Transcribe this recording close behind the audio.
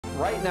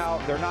Right now,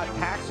 they're not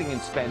taxing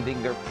and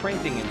spending, they're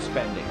printing and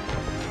spending.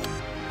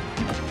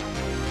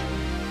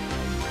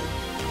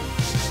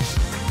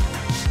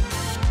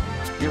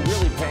 You're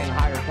really paying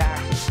higher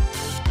taxes.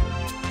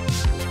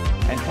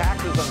 And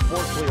taxes,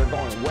 unfortunately, are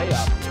going way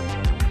up.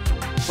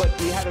 But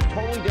we had a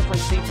totally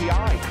different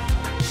CPI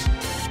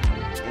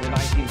in the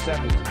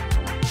 1970s.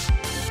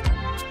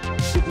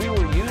 If we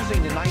were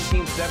using the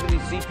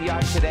 1970s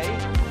CPI today,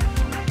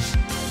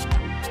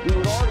 we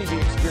would already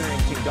be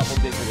experiencing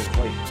double-digit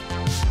inflation.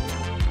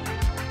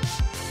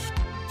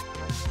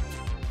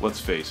 Let's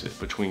face it,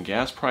 between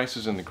gas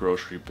prices and the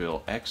grocery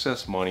bill,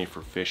 excess money for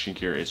fishing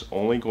gear is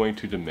only going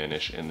to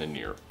diminish in the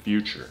near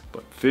future.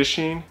 But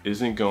fishing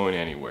isn't going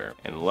anywhere,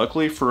 and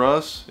luckily for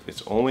us,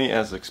 it's only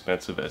as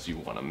expensive as you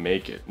want to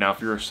make it. Now,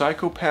 if you're a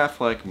psychopath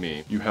like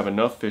me, you have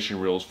enough fishing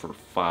reels for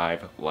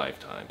 5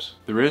 lifetimes.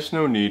 There is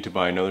no need to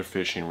buy another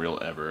fishing reel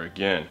ever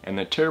again, and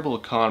that terrible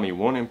economy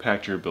won't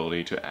impact your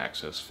ability to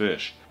access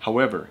fish.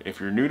 However,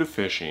 if you're new to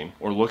fishing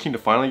or looking to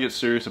finally get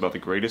serious about the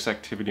greatest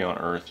activity on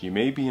earth, you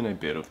may be in a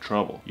bit of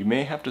trouble. You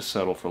may have to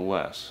settle for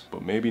less,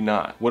 but maybe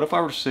not. What if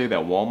I were to say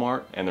that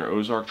Walmart and their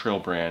Ozark Trail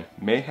brand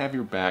may have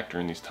your back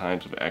during these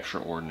times of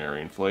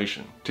extraordinary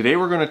inflation? Today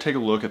we're going to take a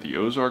look at the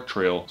Ozark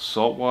Trail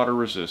Saltwater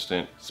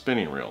Resistant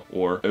Spinning Reel,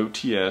 or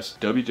OTS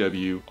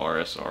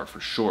WWRSR for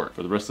short.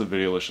 For the rest of the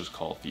video, let's just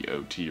call it the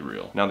OT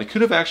reel. Now, they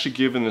could have actually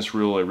given this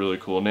reel a really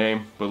cool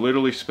name, but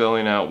literally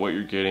spelling out what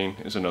you're getting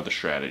is another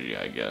strategy,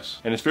 I guess.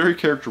 And it's very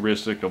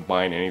characteristic of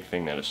buying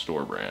anything that is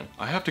store brand.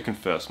 I have to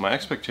confess, my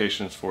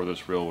expectations for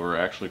this reel were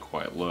actually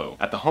quite low.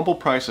 At the humble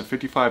price of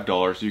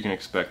 $55, you can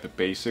expect the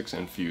basics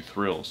and few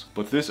thrills.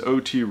 But this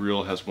OT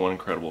reel has one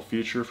incredible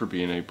feature for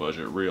being a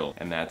budget reel,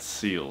 and that's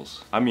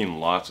seals. I mean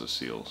lots of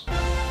seals.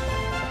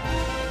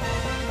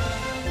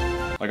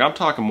 Like, I'm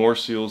talking more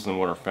seals than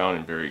what are found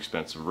in very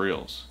expensive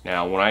reels.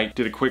 Now, when I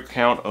did a quick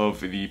count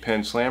of the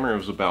Penn Slammer, it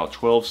was about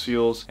 12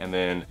 seals, and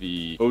then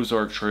the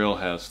Ozark Trail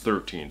has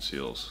 13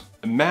 seals.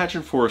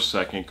 Imagine for a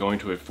second going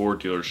to a Ford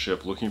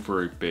dealership looking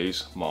for a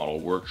base model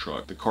work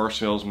truck. The car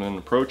salesman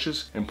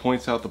approaches and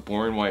points out the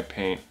boring white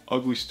paint,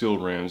 ugly steel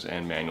rims,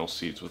 and manual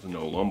seats with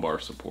no lumbar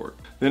support.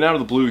 Then out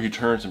of the blue, he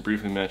turns and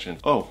briefly mentions,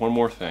 oh, one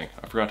more thing,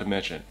 I forgot to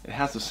mention. It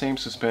has the same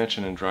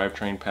suspension and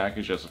drivetrain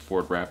package as the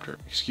Ford Raptor.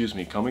 Excuse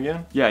me, come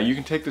again? Yeah, you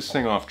can take this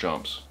thing off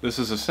jumps. This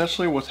is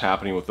essentially what's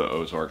happening with the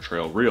Ozark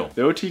Trail reel.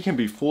 The OT can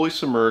be fully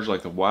submerged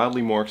like the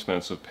wildly more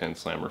expensive Penn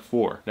Slammer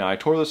 4. Now, I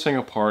tore this thing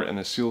apart and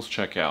the seals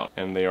check out,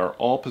 and they are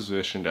all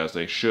positioned as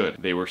they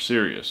should. They were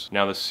serious.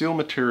 Now, the seal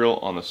material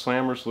on the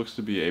Slammers looks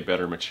to be a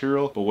better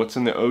material, but what's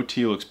in the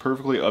OT looks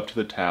perfectly up to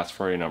the task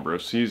for a number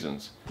of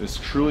seasons. This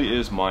truly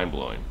is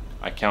mind-blowing.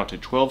 I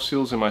counted 12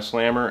 seals in my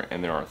Slammer,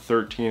 and there are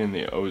 13 in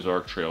the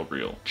Ozark Trail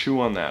reel.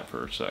 Chew on that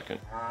for a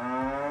second.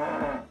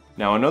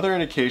 Now, another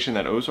indication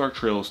that Ozark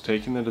Trail is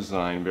taking the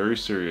design very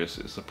serious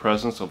is the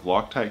presence of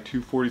Loctite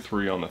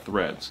 243 on the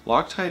threads.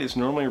 Loctite is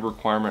normally a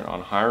requirement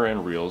on higher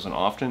end reels and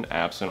often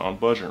absent on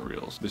budget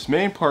reels. This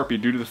may in part be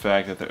due to the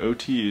fact that the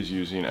OT is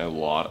using a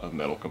lot of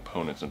metal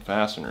components and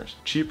fasteners.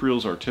 Cheap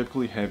reels are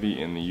typically heavy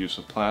in the use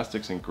of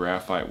plastics and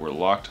graphite where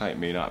Loctite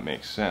may not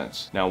make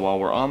sense. Now, while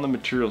we're on the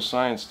material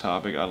science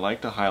topic, I'd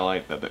like to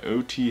highlight that the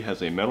OT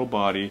has a metal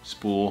body,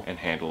 spool, and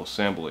handle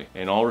assembly.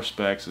 In all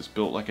respects, it's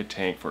built like a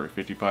tank for a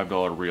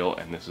 $55 reel,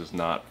 and this is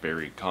not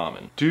very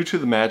common. Due to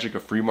the magic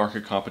of free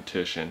market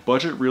competition,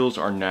 budget reels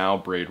are now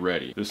braid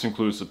ready. This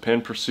includes the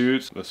Penn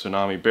Pursuits, the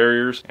Tsunami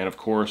Barriers, and of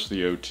course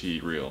the OT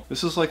reel.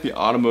 This is like the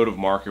automotive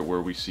market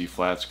where we see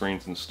flat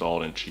screens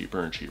installed in cheaper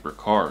and cheaper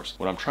cars.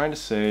 What I'm trying to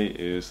say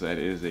is that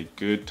it is a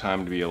good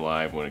time to be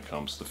alive when it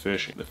comes to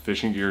fishing. The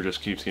fishing gear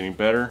just keeps getting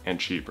better and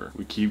cheaper.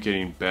 We keep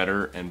getting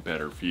better and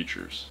better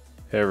features.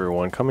 Hey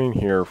everyone, coming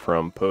here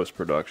from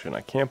post-production.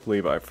 I can't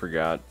believe I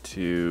forgot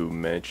to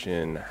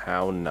mention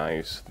how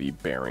nice the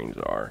bearings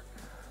are.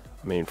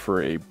 I mean,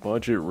 for a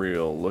budget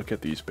reel, look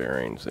at these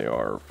bearings. They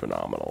are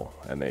phenomenal,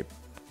 and they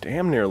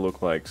damn near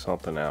look like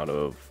something out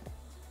of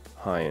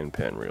high-end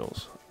Penn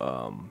reels.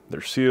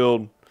 They're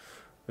sealed,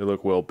 they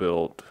look well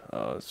built,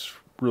 it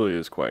really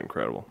is quite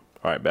incredible.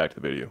 Alright, back to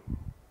the video.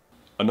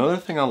 Another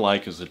thing I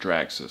like is the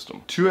drag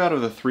system. 2 out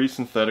of the 3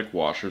 synthetic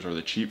washers are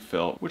the cheap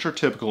felt, which are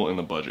typical in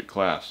the budget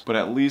class, but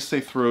at least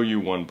they throw you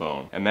one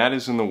bone, and that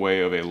is in the way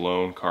of a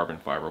lone carbon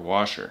fiber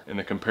washer. In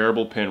the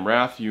comparable Penn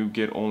Wrath, you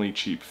get only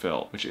cheap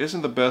felt, which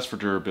isn't the best for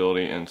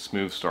durability and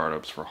smooth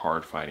startups for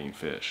hard fighting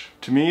fish.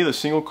 To me, the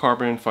single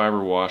carbon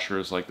fiber washer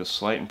is like the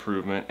slight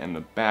improvement and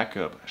the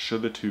backup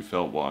should the 2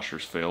 felt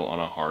washers fail on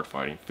a hard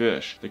fighting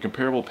fish. The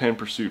comparable Penn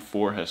Pursuit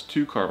 4 has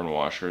 2 carbon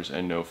washers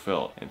and no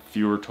felt, and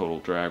fewer total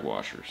drag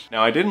washers.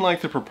 Now, I I didn't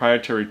like the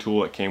proprietary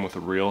tool that came with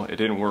the reel. It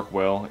didn't work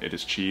well, it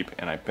is cheap,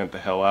 and I bent the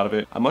hell out of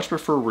it. I much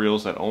prefer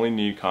reels that only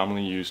need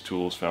commonly used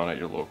tools found at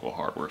your local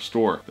hardware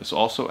store. This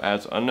also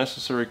adds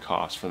unnecessary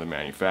costs for the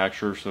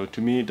manufacturer, so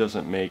to me it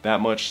doesn't make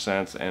that much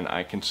sense and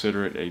I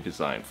consider it a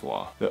design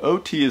flaw. The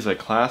OT is a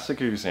classic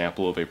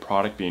example of a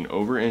product being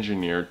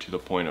over-engineered to the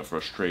point of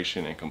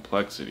frustration and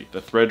complexity.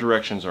 The thread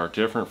directions are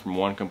different from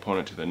one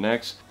component to the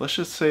next. Let's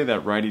just say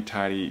that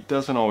righty-tighty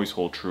doesn't always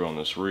hold true on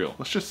this reel.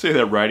 Let's just say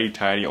that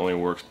righty-tighty only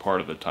works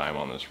part of the time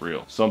on this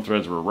reel. Some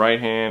threads were right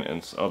hand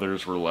and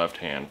others were left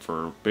hand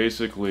for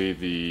basically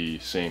the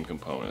same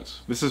components.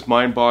 This is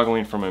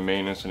mind-boggling from a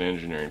maintenance and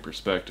engineering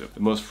perspective.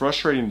 The most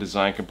frustrating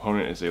design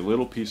component is a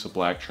little piece of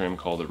black trim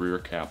called the rear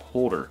cap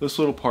holder. This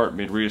little part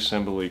made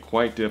reassembly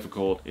quite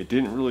difficult. It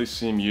didn't really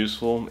seem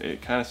useful.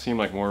 It kind of seemed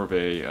like more of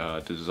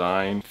a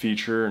design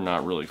feature,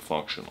 not really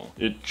functional.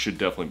 It should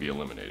definitely be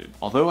eliminated.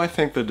 Although I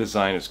think the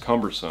design is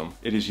cumbersome,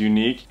 it is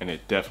unique and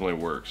it definitely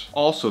works.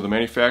 Also, the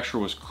manufacturer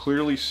was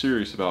clearly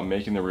serious about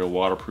making the reel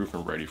waterproof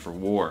and ready for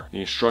war. The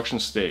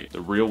instructions state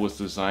the reel was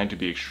designed to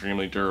be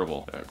extremely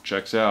durable. That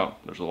checks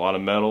out. There's a lot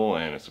of metal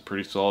and it's a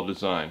pretty solid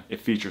design.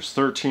 It features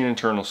 13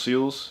 internal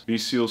seals.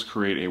 These seals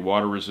create a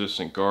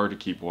water-resistant guard to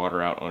keep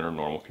water out under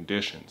normal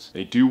conditions.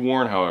 They do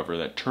warn, however,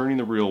 that turning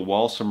the reel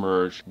while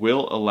submerged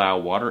will allow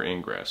water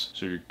ingress,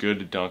 so you're good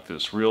to dunk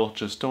this reel,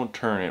 just don't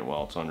turn it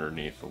while it's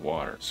underneath the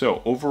water.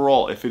 So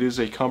overall, if it is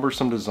a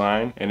cumbersome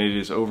design and it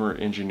is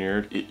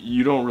over-engineered,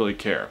 you don't really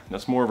care.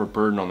 That's more of a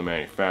burden on the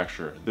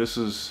manufacturer. This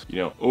is,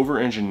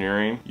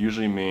 over-engineering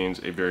usually means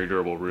a very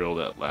durable reel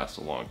that lasts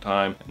a long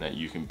time and that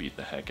you can beat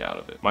the heck out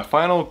of it. My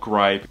final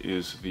gripe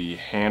is the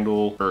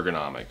handle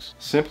ergonomics.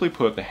 Simply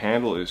put, the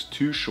handle is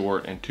too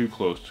short and too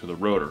close to the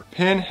rotor.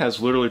 Penn has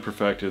literally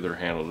perfected their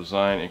handle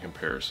design in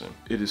comparison.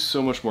 It is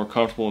so much more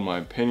comfortable in my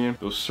opinion,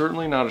 though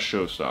certainly not a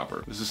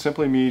showstopper. This is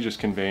simply me just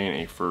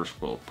conveying a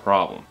first world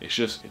problem. It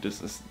just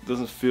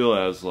doesn't feel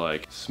as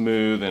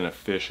smooth and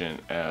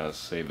efficient as,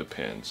 say, the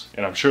Penns.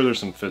 And I'm sure there's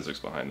some physics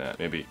behind that.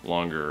 Maybe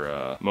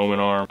longer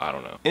moment arm, I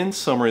don't know. In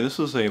summary, this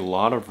is a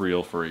lot of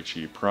reel for a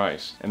cheap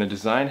price, and the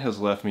design has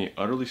left me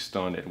utterly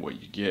stunned at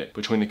what you get.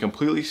 Between the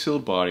completely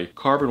sealed body,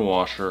 carbon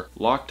washer,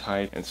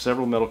 Loctite, and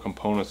several metal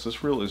components,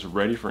 this reel is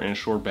ready for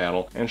inshore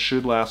battle and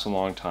should last a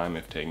long time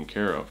if taken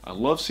care of. I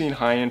love seeing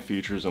high-end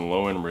features and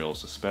low-end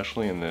reels,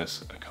 especially in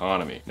this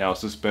economy. Now,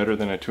 is this better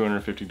than a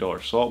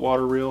 $250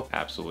 saltwater reel?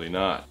 Absolutely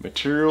not.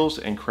 Materials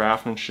and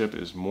craftsmanship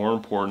is more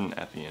important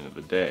at the end of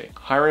the day.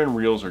 Higher-end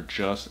reels are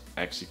just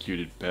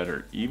executed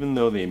better, even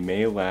though they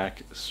may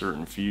lack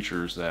certain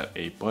features that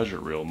a budget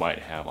reel might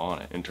have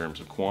on it in terms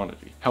of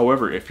quantity.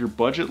 However, if you're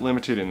budget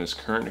limited in this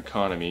current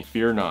economy,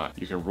 fear not.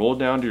 You can roll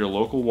down to your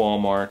local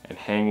Walmart and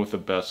hang with the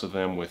best of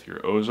them with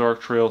your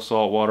Ozark Trail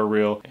saltwater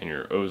reel and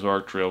your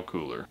Ozark Trail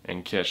cooler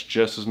and catch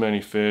just as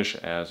many fish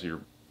as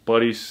your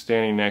buddies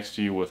standing next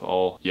to you with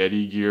all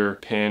Yeti gear,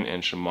 Penn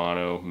and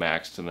Shimano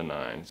maxed to the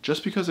nines.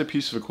 Just because a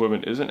piece of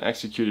equipment isn't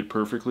executed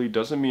perfectly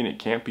doesn't mean it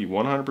can't be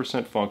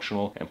 100%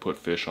 functional and put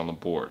fish on the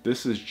board.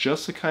 This is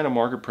just the kind of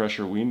market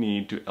pressure we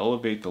need to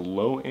elevate the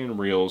low-end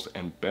reels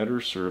and better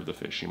serve the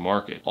fishing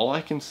market. All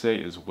I can say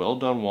is well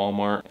done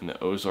Walmart and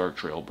the Ozark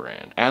Trail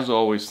brand. As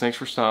always, thanks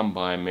for stopping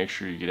by and make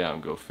sure you get out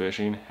and go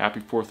fishing. Happy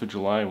 4th of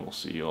July and we'll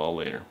see you all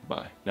later.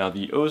 Bye. Now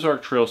the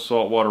Ozark Trail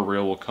saltwater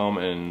reel will come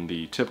in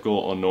the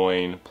typical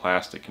annoying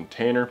plastic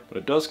container, but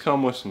it does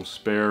come with some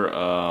spare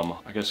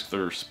I guess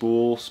they're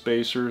spool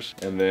spacers,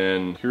 and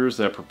then here's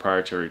that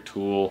proprietary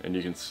tool, and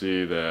you can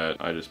see that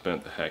I just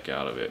bent the heck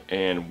out of it.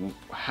 And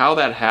how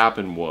that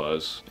happened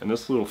was, and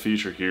this little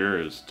feature here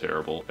is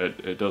terrible,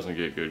 it doesn't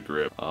get good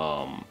grip.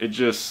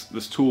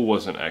 This tool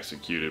wasn't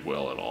executed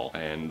well at all,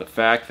 and the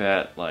fact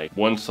that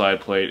one side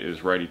plate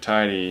is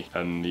righty-tighty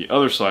and the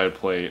other side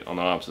plate on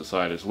the opposite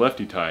side is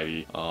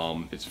lefty-tighty,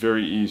 it's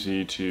very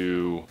easy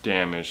to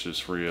damage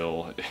this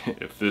reel.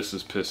 If this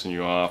is pissing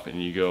you off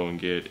and you go and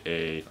get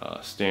a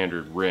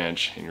standard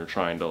wrench and you're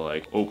trying to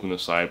open the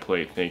side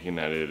plate thinking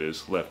that it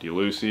is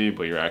lefty-loosey,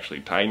 but you're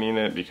actually tightening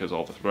it because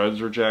all the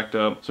threads are jacked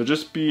up. So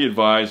just be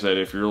advised that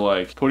if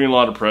you're putting a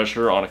lot of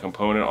pressure on a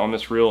component on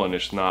this reel and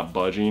it's not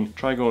budging,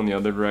 try going the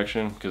other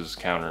direction because it's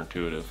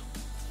counterintuitive.